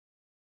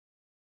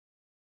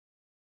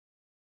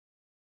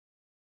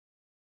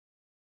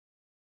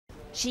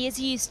She is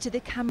used to the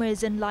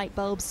cameras and light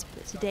bulbs,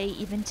 but today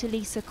even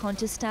Tulisa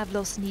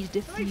Kontostavlos needed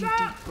a few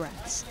deep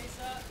breaths.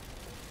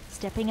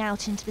 Stepping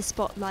out into the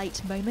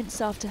spotlight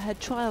moments after her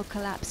trial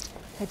collapsed,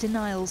 her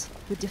denials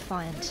were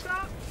defiant.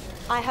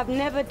 I have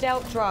never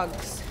dealt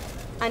drugs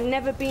and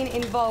never been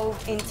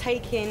involved in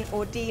taking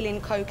or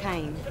dealing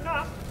cocaine.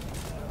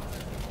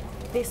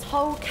 This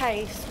whole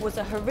case was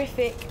a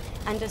horrific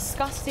and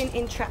disgusting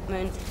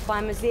entrapment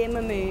by Mazir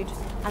Mahmood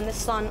and the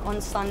Sun on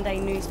Sunday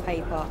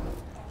newspaper.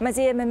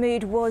 Mazir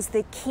Mahmood was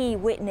the key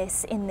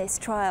witness in this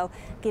trial,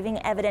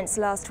 giving evidence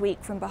last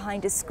week from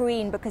behind a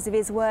screen because of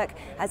his work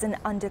as an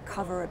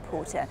undercover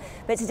reporter.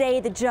 But today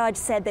the judge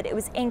said that it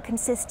was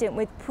inconsistent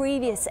with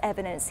previous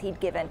evidence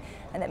he'd given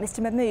and that Mr.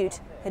 Mahmood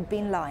had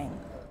been lying.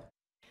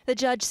 The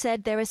judge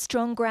said there are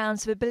strong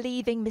grounds for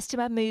believing Mr.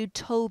 Mahmood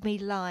told me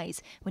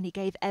lies when he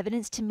gave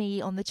evidence to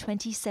me on the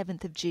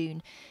 27th of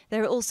June.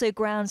 There are also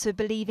grounds for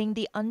believing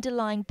the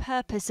underlying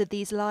purpose of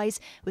these lies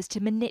was to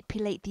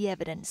manipulate the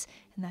evidence,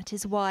 and that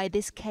is why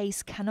this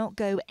case cannot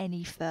go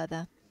any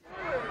further.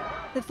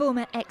 The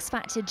former X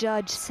Factor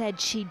judge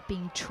said she'd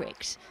been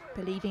tricked,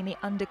 believing the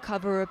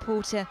undercover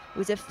reporter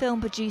was a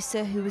film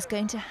producer who was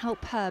going to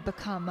help her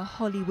become a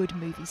Hollywood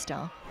movie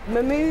star.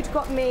 Mahmood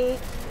got me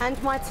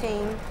and my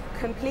team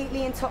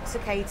completely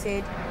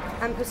intoxicated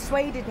and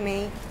persuaded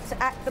me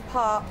to act the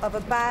part of a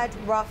bad,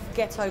 rough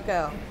ghetto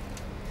girl.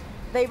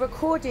 They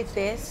recorded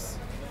this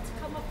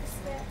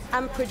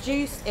and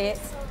produced it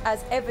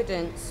as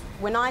evidence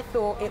when I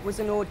thought it was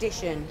an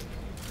audition.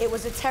 It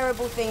was a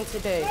terrible thing to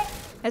do.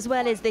 As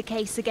well as the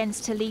case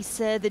against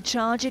Tulisa, the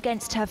charge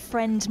against her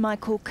friend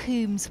Michael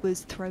Coombs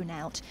was thrown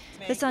out.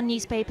 The Sun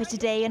newspaper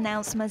today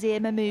announced Mazir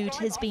Mahmood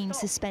has been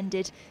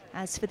suspended.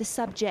 As for the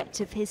subject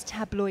of his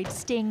tabloid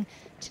sting,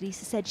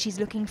 Tulisa said she's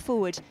looking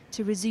forward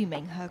to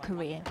resuming her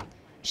career.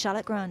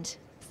 Charlotte Grant,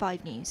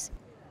 5 News.